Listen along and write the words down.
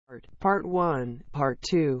Part 1, Part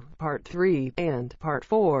 2, Part 3, and Part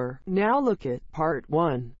 4. Now look at Part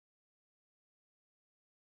 1.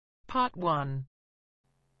 Part 1.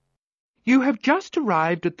 You have just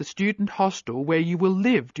arrived at the student hostel where you will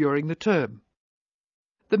live during the term.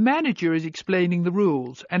 The manager is explaining the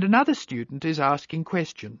rules and another student is asking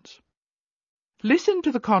questions. Listen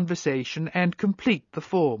to the conversation and complete the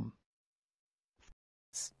form.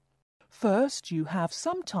 First, you have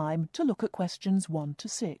some time to look at questions 1 to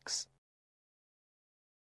 6.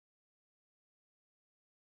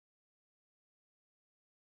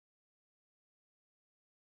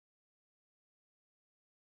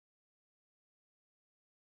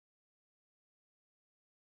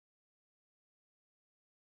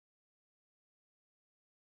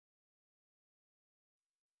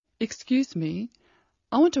 Excuse me,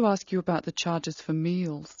 I want to ask you about the charges for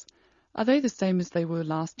meals. Are they the same as they were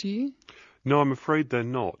last year? No, I'm afraid they're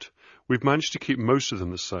not. We've managed to keep most of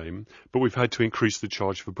them the same, but we've had to increase the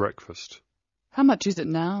charge for breakfast. How much is it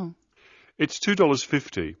now? It's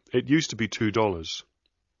 $2.50. It used to be $2.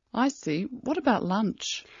 I see. What about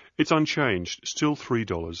lunch? It's unchanged, still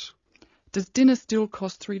 $3. Does dinner still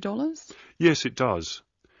cost $3? Yes, it does.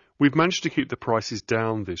 We've managed to keep the prices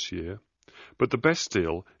down this year, but the best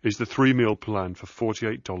deal is the 3-meal plan for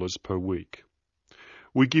 $48 per week.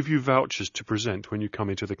 We give you vouchers to present when you come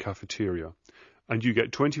into the cafeteria, and you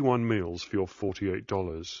get 21 meals for your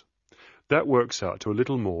 $48. That works out to a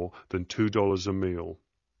little more than $2 a meal.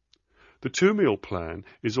 The 2-meal plan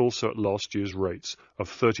is also at last year's rates of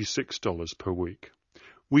 $36 per week.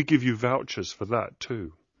 We give you vouchers for that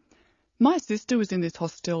too. My sister was in this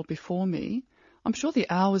hostel before me. I'm sure the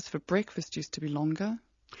hours for breakfast used to be longer.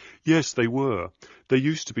 Yes, they were. They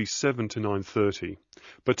used to be 7 to 9:30,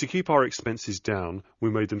 but to keep our expenses down, we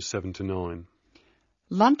made them 7 to 9.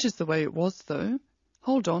 Lunch is the way it was, though.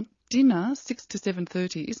 Hold on, dinner, 6 to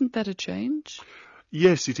 7:30, isn't that a change?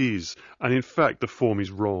 Yes, it is, and in fact the form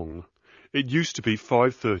is wrong. It used to be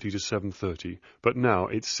 5:30 to 7:30, but now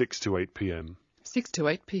it's 6 to 8 p.m. 6 to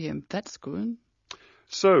 8 p.m, that's good.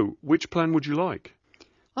 So, which plan would you like?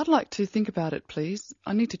 I'd like to think about it, please.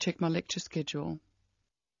 I need to check my lecture schedule.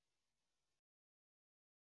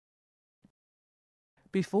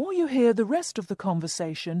 Before you hear the rest of the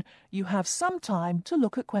conversation, you have some time to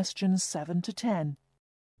look at questions 7 to 10.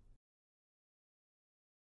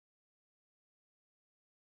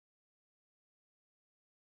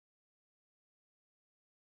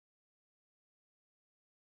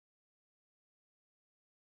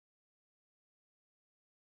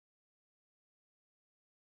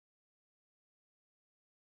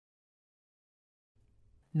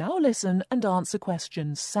 Now listen and answer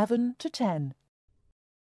questions 7 to 10.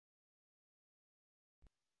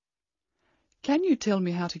 Can you tell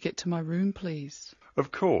me how to get to my room, please?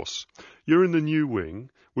 Of course. You're in the new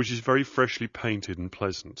wing, which is very freshly painted and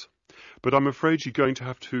pleasant. But I'm afraid you're going to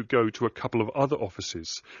have to go to a couple of other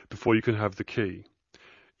offices before you can have the key.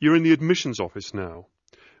 You're in the admissions office now.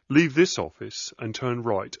 Leave this office and turn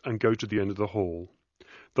right and go to the end of the hall.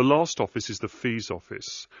 The last office is the fees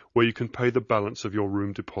office, where you can pay the balance of your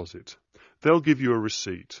room deposit. They'll give you a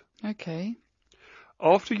receipt. Okay.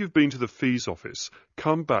 After you've been to the fees office,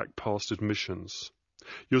 come back past admissions.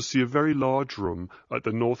 You'll see a very large room at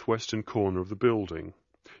the northwestern corner of the building.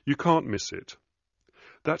 You can't miss it.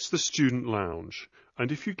 That's the student lounge,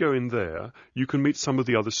 and if you go in there, you can meet some of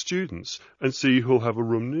the other students and see who'll have a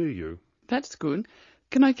room near you. That's good.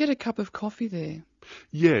 Can I get a cup of coffee there?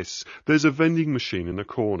 Yes, there's a vending machine in the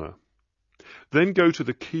corner. Then go to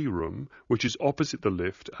the key room, which is opposite the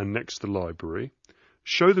lift and next to the library.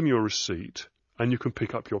 Show them your receipt, and you can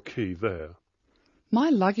pick up your key there. My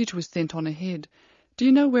luggage was sent on ahead. Do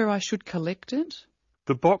you know where I should collect it?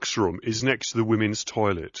 The box room is next to the women's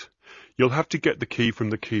toilet. You'll have to get the key from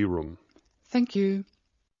the key room. Thank you.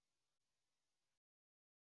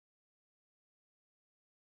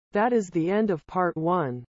 That is the end of Part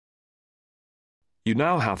 1. You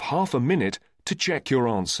now have half a minute to check your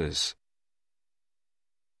answers.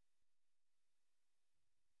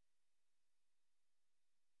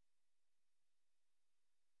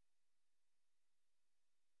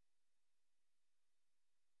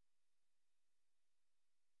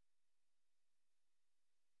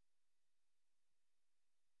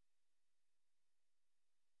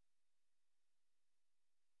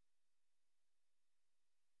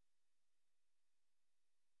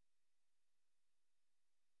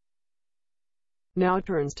 Now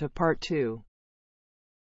turns to Part 2.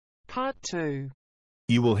 Part 2.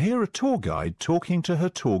 You will hear a tour guide talking to her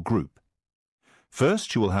tour group.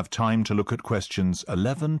 First, you will have time to look at questions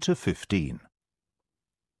 11 to 15.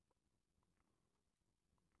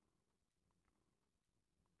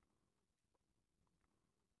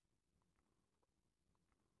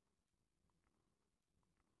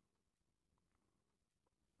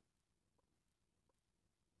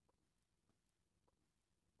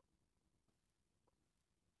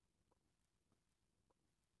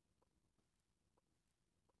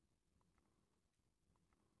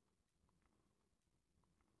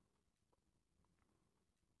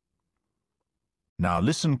 Now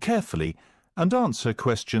listen carefully and answer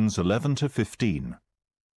questions 11 to 15.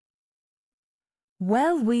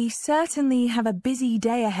 Well, we certainly have a busy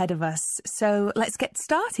day ahead of us, so let's get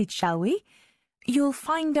started, shall we? You'll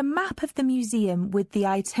find a map of the museum with the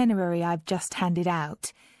itinerary I've just handed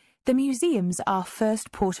out. The museum's our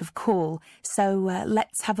first port of call, so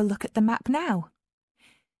let's have a look at the map now.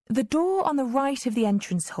 The door on the right of the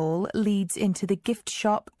entrance hall leads into the gift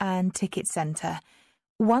shop and ticket centre.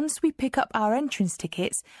 Once we pick up our entrance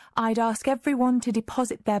tickets, I'd ask everyone to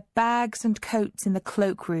deposit their bags and coats in the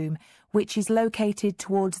cloakroom, which is located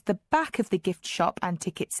towards the back of the gift shop and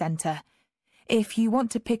ticket centre. If you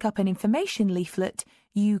want to pick up an information leaflet,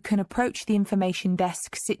 you can approach the information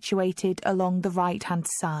desk situated along the right-hand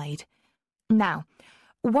side. Now,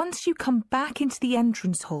 once you come back into the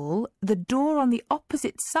entrance hall, the door on the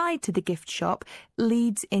opposite side to the gift shop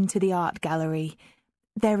leads into the art gallery.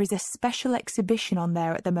 There is a special exhibition on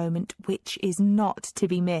there at the moment which is not to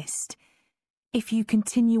be missed. If you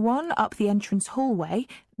continue on up the entrance hallway,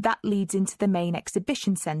 that leads into the main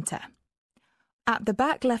exhibition centre. At the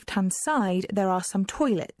back left-hand side, there are some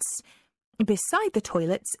toilets. Beside the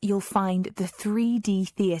toilets, you'll find the 3D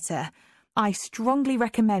theatre. I strongly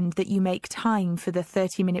recommend that you make time for the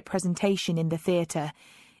 30-minute presentation in the theatre.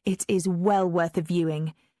 It is well worth a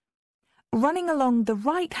viewing. Running along the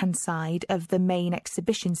right-hand side of the main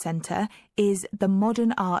exhibition centre is the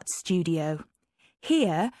Modern Art Studio.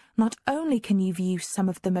 Here, not only can you view some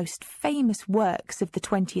of the most famous works of the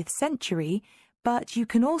 20th century, but you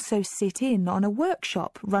can also sit in on a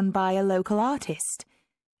workshop run by a local artist.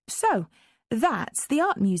 So, that's the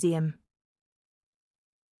Art Museum.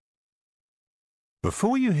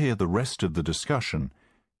 Before you hear the rest of the discussion,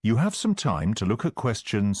 you have some time to look at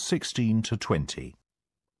questions 16 to 20.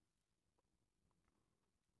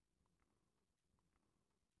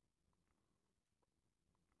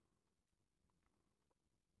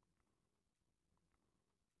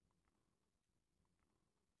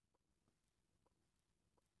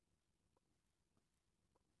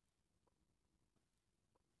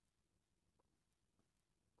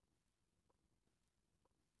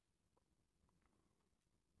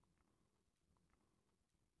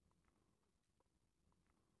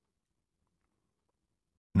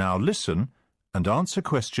 Now listen and answer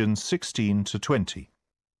questions 16 to 20.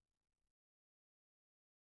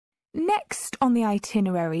 Next on the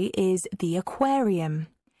itinerary is the aquarium.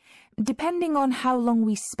 Depending on how long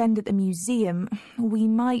we spend at the museum, we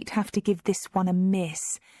might have to give this one a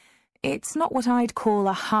miss. It's not what I'd call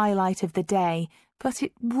a highlight of the day, but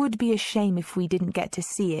it would be a shame if we didn't get to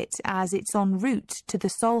see it, as it's en route to the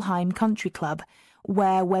Solheim Country Club,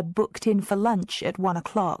 where we're booked in for lunch at 1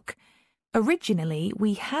 o'clock. Originally,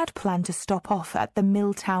 we had planned to stop off at the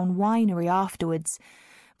Milltown Winery afterwards,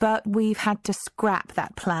 but we've had to scrap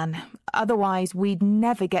that plan. Otherwise, we'd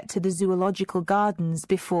never get to the Zoological Gardens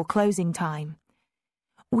before closing time.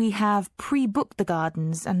 We have pre-booked the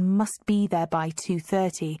gardens and must be there by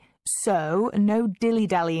 2:30, so no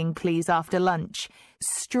dilly-dallying please after lunch.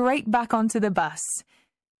 Straight back onto the bus.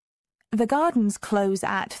 The gardens close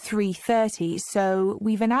at 3:30, so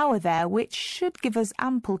we've an hour there, which should give us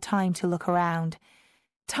ample time to look around.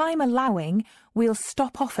 Time allowing, we'll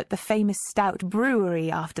stop off at the famous Stout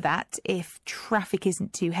Brewery after that, if traffic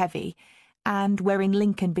isn't too heavy, and we're in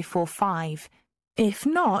Lincoln before 5. If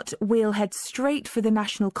not, we'll head straight for the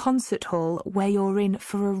National Concert Hall, where you're in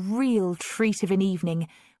for a real treat of an evening,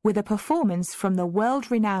 with a performance from the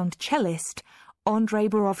world-renowned cellist Andrei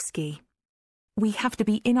Borovsky. We have to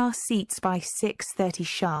be in our seats by 6:30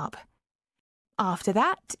 sharp. After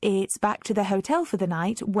that, it's back to the hotel for the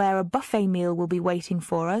night, where a buffet meal will be waiting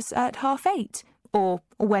for us at 8:30, or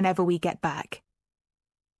whenever we get back.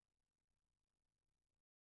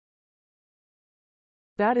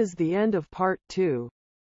 That is the end of part 2.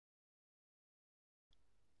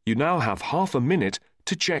 You now have half a minute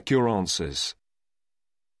to check your answers.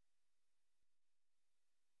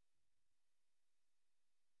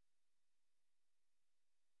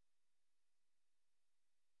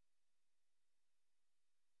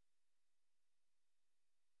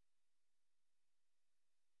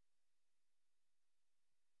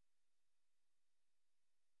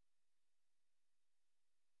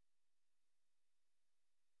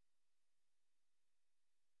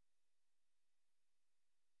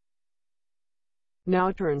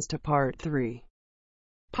 Now turns to part 3.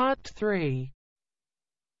 Part 3.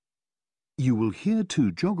 You will hear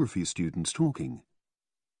two geography students talking.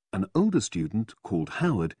 An older student, called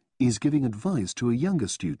Howard, is giving advice to a younger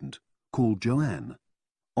student, called Joanne,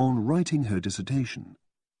 on writing her dissertation.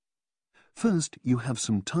 First, you have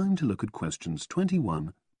some time to look at questions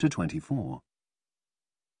 21 to 24.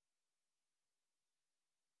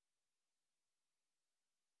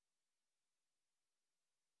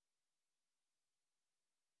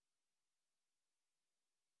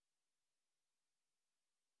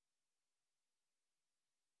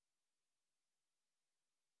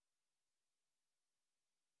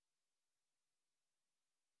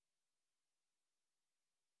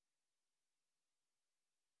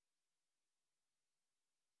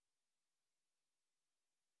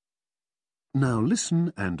 Now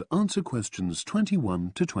listen and answer questions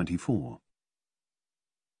 21 to 24.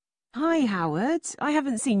 Hi, Howard. I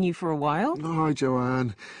haven't seen you for a while. Hi,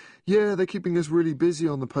 Joanne. Yeah, they're keeping us really busy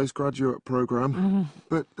on the postgraduate programme.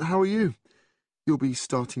 But how are you? You'll be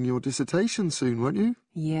starting your dissertation soon, won't you?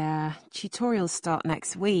 Yeah, tutorials start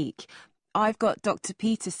next week. I've got Dr.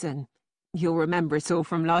 Peterson. You'll remember it all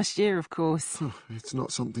from last year, of course. It's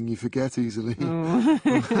not something you forget easily. Oh.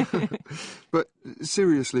 But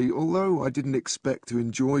seriously, although I didn't expect to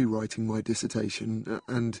enjoy writing my dissertation,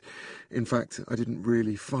 and in fact I didn't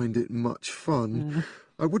really find it much fun,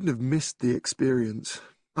 I wouldn't have missed the experience.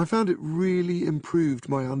 I found it really improved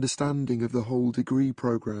my understanding of the whole degree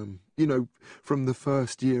programme, you know, from the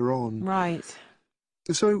first year on. Right.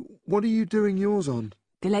 So, what are you doing yours on?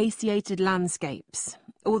 Glaciated landscapes.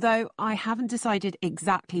 Although I haven't decided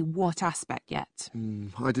exactly what aspect yet.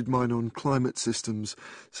 I did mine on climate systems,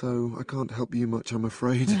 so I can't help you much, I'm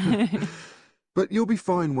afraid. But you'll be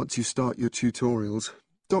fine once you start your tutorials.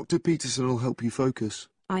 Dr. Peterson will help you focus.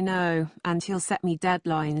 I know, and he'll set me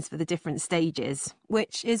deadlines for the different stages,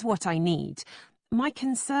 which is what I need. My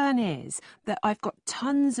concern is that I've got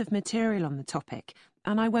tons of material on the topic,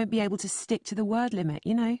 and I won't be able to stick to the word limit,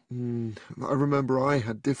 you know. I remember I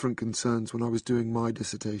had different concerns when I was doing my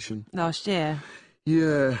dissertation. Last year?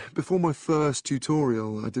 Yeah, before my first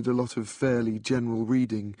tutorial I did a lot of fairly general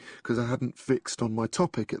reading because I hadn't fixed on my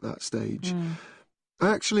topic at that stage. I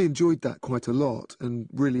actually enjoyed that quite a lot and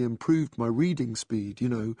really improved my reading speed, you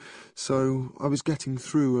know, so I was getting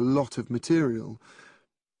through a lot of material.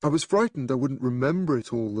 I was frightened I wouldn't remember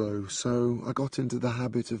it all, though, so I got into the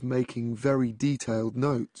habit of making very detailed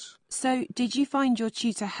notes. So, did you find your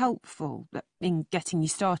tutor helpful in getting you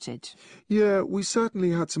started? Yeah, we certainly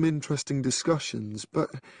had some interesting discussions, but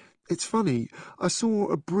it's funny, I saw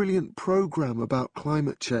a brilliant programme about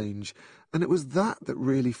climate change, and it was that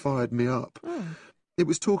really fired me up. It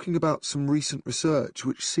was talking about some recent research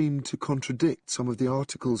which seemed to contradict some of the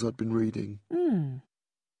articles I'd been reading.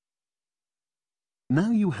 Now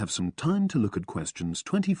you have some time to look at questions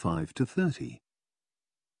 25 to 30.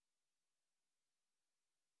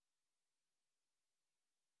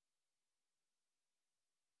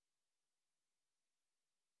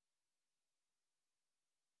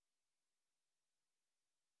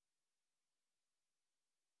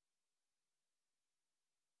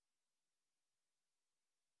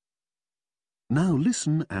 Now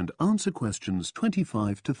listen and answer questions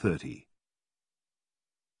 25 to 30.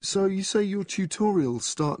 So you say your tutorials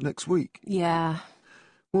start next week? Yeah.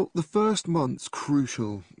 Well, the first month's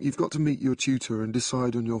crucial. You've got to meet your tutor and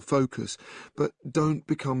decide on your focus, but don't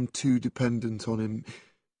become too dependent on him.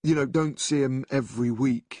 You know, don't see him every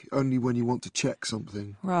week, only when you want to check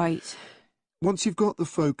something. Right. Once you've got the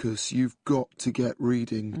focus, you've got to get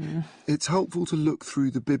reading. It's helpful to look through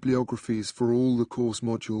the bibliographies for all the course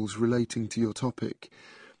modules relating to your topic,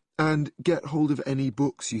 and get hold of any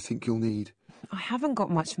books you think you'll need. I haven't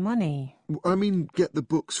got much money. I mean, get the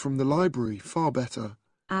books from the library, far better.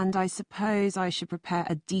 And I suppose I should prepare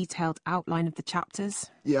a detailed outline of the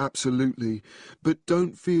chapters? Yeah, absolutely. But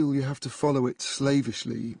don't feel you have to follow it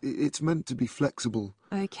slavishly. It's meant to be flexible.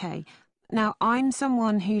 OK. Now, I'm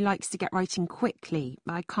someone who likes to get writing quickly.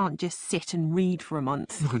 I can't just sit and read for a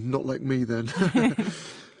month. Not like me, then.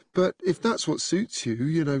 But if that's what suits you,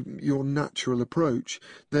 you know, your natural approach,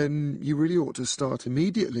 then you really ought to start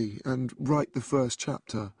immediately and write the first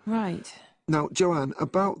chapter. Right. Now, Joanne,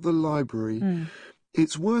 about the library,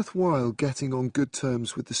 it's worthwhile getting on good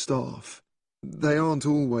terms with the staff. They aren't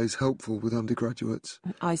always helpful with undergraduates.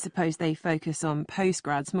 I suppose they focus on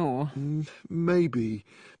postgrads more. Maybe.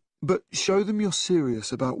 But show them you're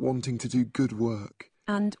serious about wanting to do good work.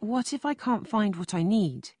 And what if I can't find what I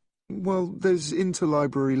need? Well, there's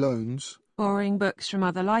interlibrary loans. Borrowing books from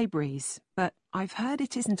other libraries, but I've heard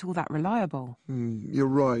it isn't all that reliable. You're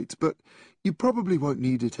right, but you probably won't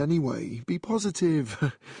need it anyway. Be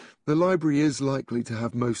positive. The library is likely to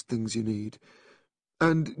have most things you need.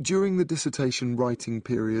 And during the dissertation writing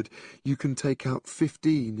period, you can take out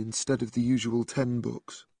 15 instead of the usual 10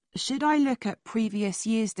 books. Should I look at previous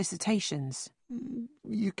year's dissertations?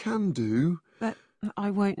 You can do. But I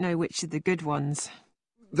won't know which are the good ones.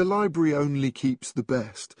 The library only keeps the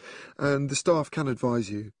best, and the staff can advise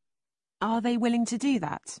you. Are they willing to do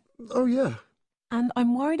that? Oh, yeah. And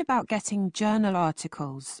I'm worried about getting journal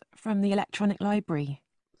articles from the electronic library.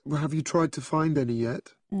 Well, have you tried to find any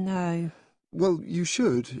yet? No. Well, you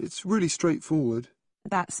should. It's really straightforward.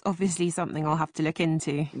 That's obviously something I'll have to look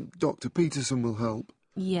into. Dr. Peterson will help.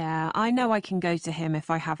 Yeah, I know I can go to him if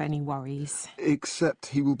I have any worries. Except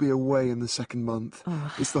he will be away in the second month.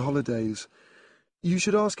 It's the holidays. You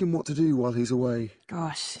should ask him what to do while he's away.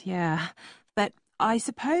 Gosh, yeah. But I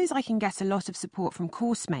suppose I can get a lot of support from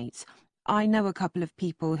course mates. I know a couple of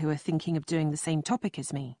people who are thinking of doing the same topic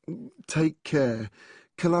as me. Take care.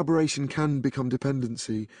 Collaboration can become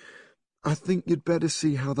dependency. I think you'd better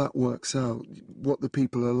see how that works out, what the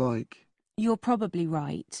people are like. You're probably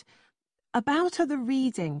right. About other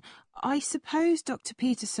reading, I suppose Dr.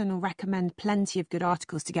 Peterson will recommend plenty of good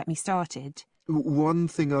articles to get me started. One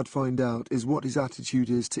thing I'd find out is what his attitude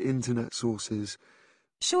is to internet sources.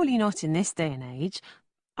 Surely not in this day and age.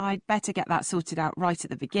 I'd better get that sorted out right at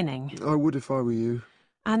the beginning. I would if I were you.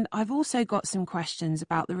 And I've also got some questions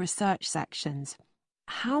about the research sections.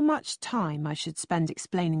 How much time I should spend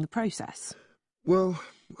explaining the process? Well,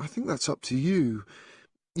 I think that's up to you.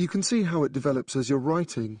 You can see how it develops as you're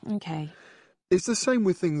writing. OK. It's the same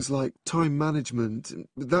with things like time management.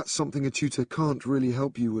 That's something a tutor can't really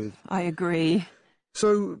help you with. I agree.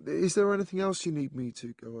 So, is there anything else you need me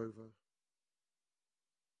to go over?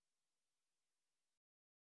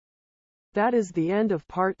 That is the end of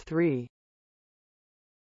part 3.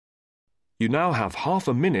 You now have half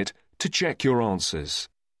a minute to check your answers.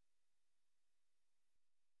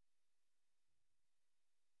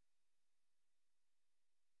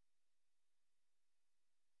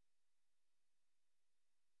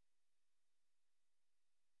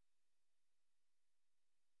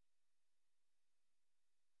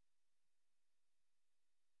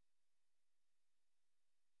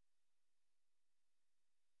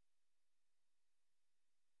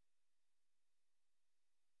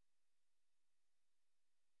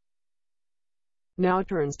 Now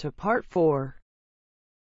turns to part 4.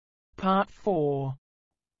 Part 4.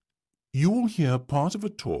 You will hear part of a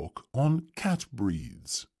talk on cat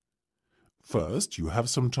breeds. First, you have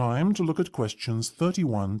some time to look at questions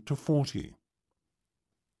 31 to 40.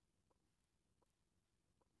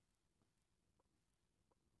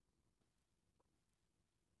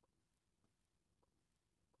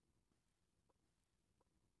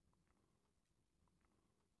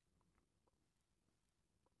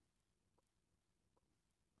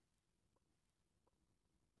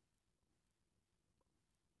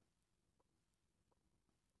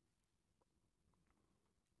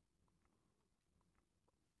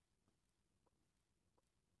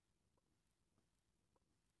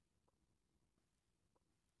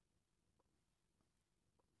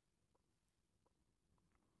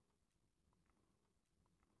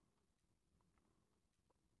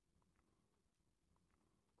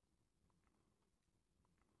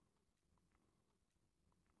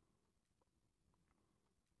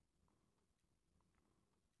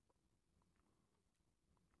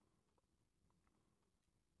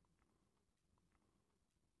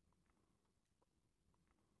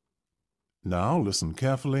 Now listen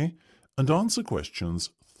carefully and answer questions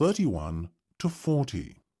 31 to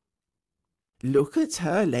 40. Look at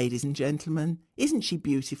her, ladies and gentlemen. Isn't she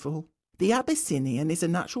beautiful? The Abyssinian is a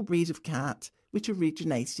natural breed of cat which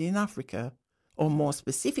originated in Africa, or more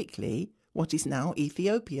specifically, what is now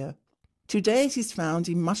Ethiopia. Today it is found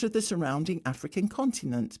in much of the surrounding African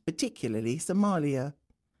continent, particularly Somalia.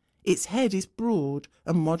 Its head is broad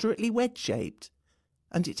and moderately wedge-shaped,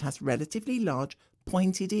 and it has relatively large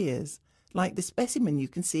pointed ears, like the specimen you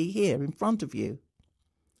can see here in front of you.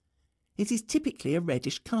 It is typically a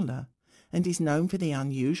reddish colour and is known for the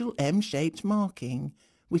unusual M-shaped marking,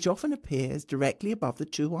 which often appears directly above the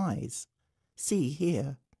two eyes. See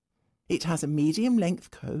here. It has a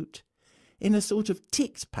medium-length coat in a sort of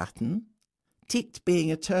ticked pattern, ticked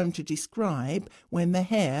being a term to describe when the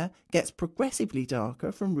hair gets progressively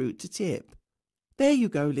darker from root to tip. There you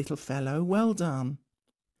go, little fellow, well done.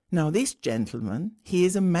 Now this gentleman, he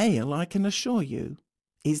is a male, I can assure you,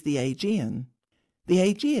 is the Aegean. The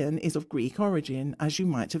Aegean is of Greek origin, as you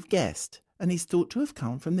might have guessed, and is thought to have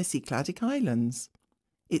come from the Cycladic Islands.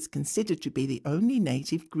 It's considered to be the only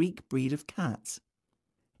native Greek breed of cat.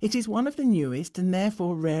 It is one of the newest and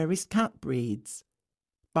therefore rarest cat breeds,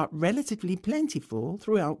 but relatively plentiful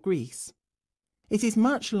throughout Greece. It is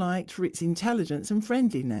much liked for its intelligence and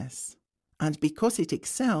friendliness, and because it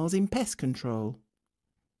excels in pest control.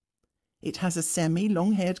 It has a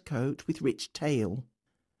semi-long-haired coat with rich tail.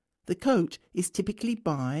 The coat is typically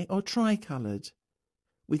bi- or tri-coloured,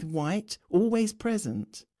 with white always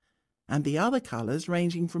present, and the other colours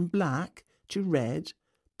ranging from black to red,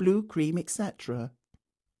 blue, cream, etc.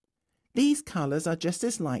 These colours are just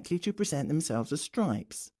as likely to present themselves as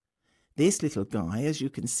stripes. This little guy, as you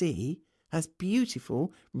can see, has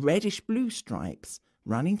beautiful reddish-blue stripes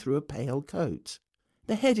running through a pale coat.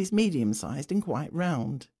 The head is medium-sized and quite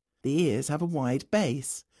round. The ears have a wide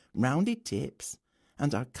base, rounded tips,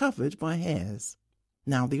 and are covered by hairs.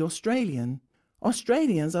 Now the Australian.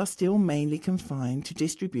 Australians are still mainly confined to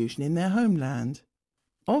distribution in their homeland.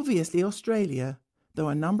 Obviously Australia, though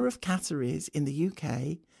a number of catteries in the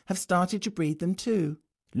UK have started to breed them too.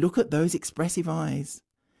 Look at those expressive eyes.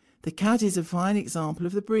 The cat is a fine example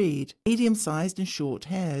of the breed, medium-sized and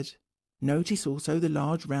short-haired. Notice also the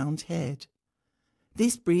large round head.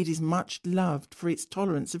 This breed is much loved for its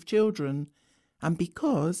tolerance of children, and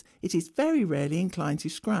because it is very rarely inclined to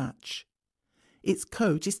scratch. Its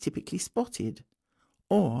coat is typically spotted,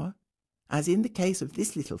 or, as in the case of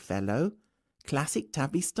this little fellow, classic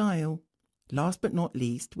tabby style. Last but not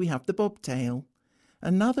least, we have the bobtail,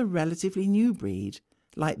 another relatively new breed,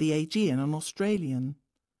 like the Aegean and Australian.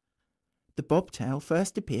 The bobtail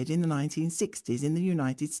first appeared in the 1960s in the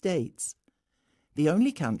United States, the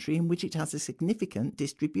only country in which it has a significant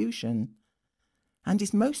distribution, and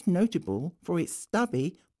is most notable for its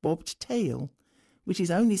stubby, bobbed tail, which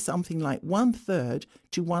is only something like 1/3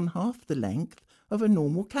 to 1/2 the length of a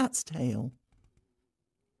normal cat's tail.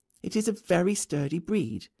 It is a very sturdy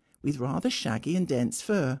breed, with rather shaggy and dense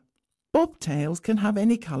fur. Bobtails can have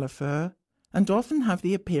any colour fur, and often have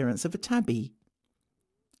the appearance of a tabby.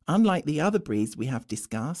 Unlike the other breeds we have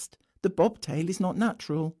discussed, the bobtail is not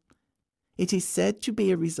natural. It is said to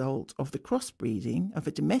be a result of the crossbreeding of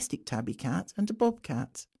a domestic tabby cat and a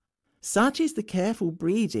bobcat. Such is the careful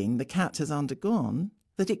breeding the cat has undergone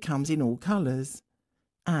that it comes in all colours,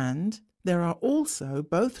 and there are also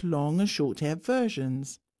both long and short-haired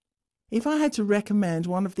versions. If I had to recommend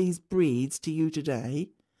one of these breeds to you today,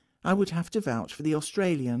 I would have to vouch for the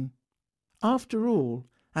Australian. After all,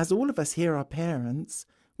 as all of us here are parents,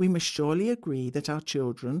 we must surely agree that our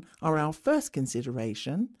children are our first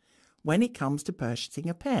consideration when it comes to purchasing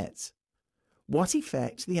a pet. What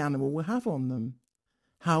effect the animal will have on them,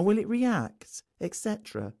 how will it react,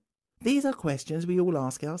 etc. These are questions we all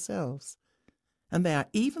ask ourselves, and they are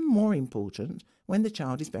even more important when the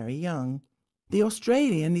child is very young. The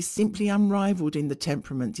Australian is simply unrivalled in the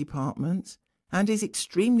temperament department, and is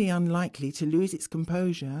extremely unlikely to lose its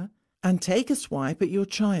composure and take a swipe at your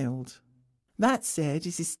child. That said,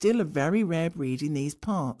 it is still a very rare breed in these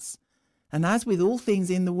parts, and as with all things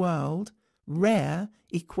in the world, rare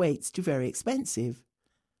equates to very expensive.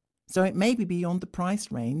 So it may be beyond the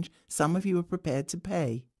price range some of you are prepared to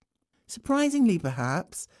pay. Surprisingly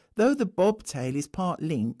perhaps, though the bobtail is part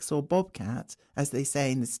lynx or bobcat, as they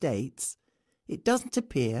say in the States, it doesn't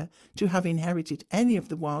appear to have inherited any of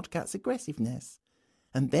the wildcat's aggressiveness,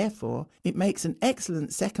 and therefore it makes an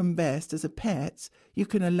excellent second best as a pet you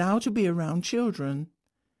can allow to be around children.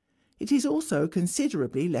 It is also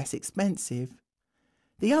considerably less expensive.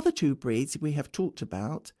 The other two breeds we have talked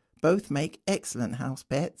about both make excellent house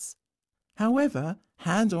pets. However,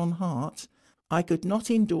 hand on heart, I could not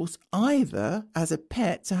endorse either as a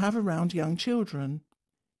pet to have around young children.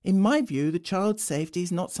 In my view, the child's safety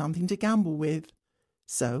is not something to gamble with.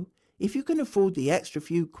 So, if you can afford the extra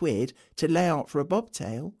few quid to lay out for a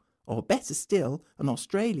bobtail, or better still, an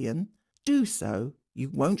Australian, do so. You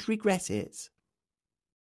won't regret it.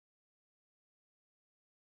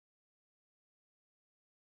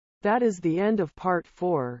 That is the end of part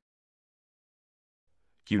 4.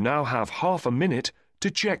 You now have half a minute to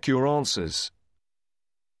check your answers.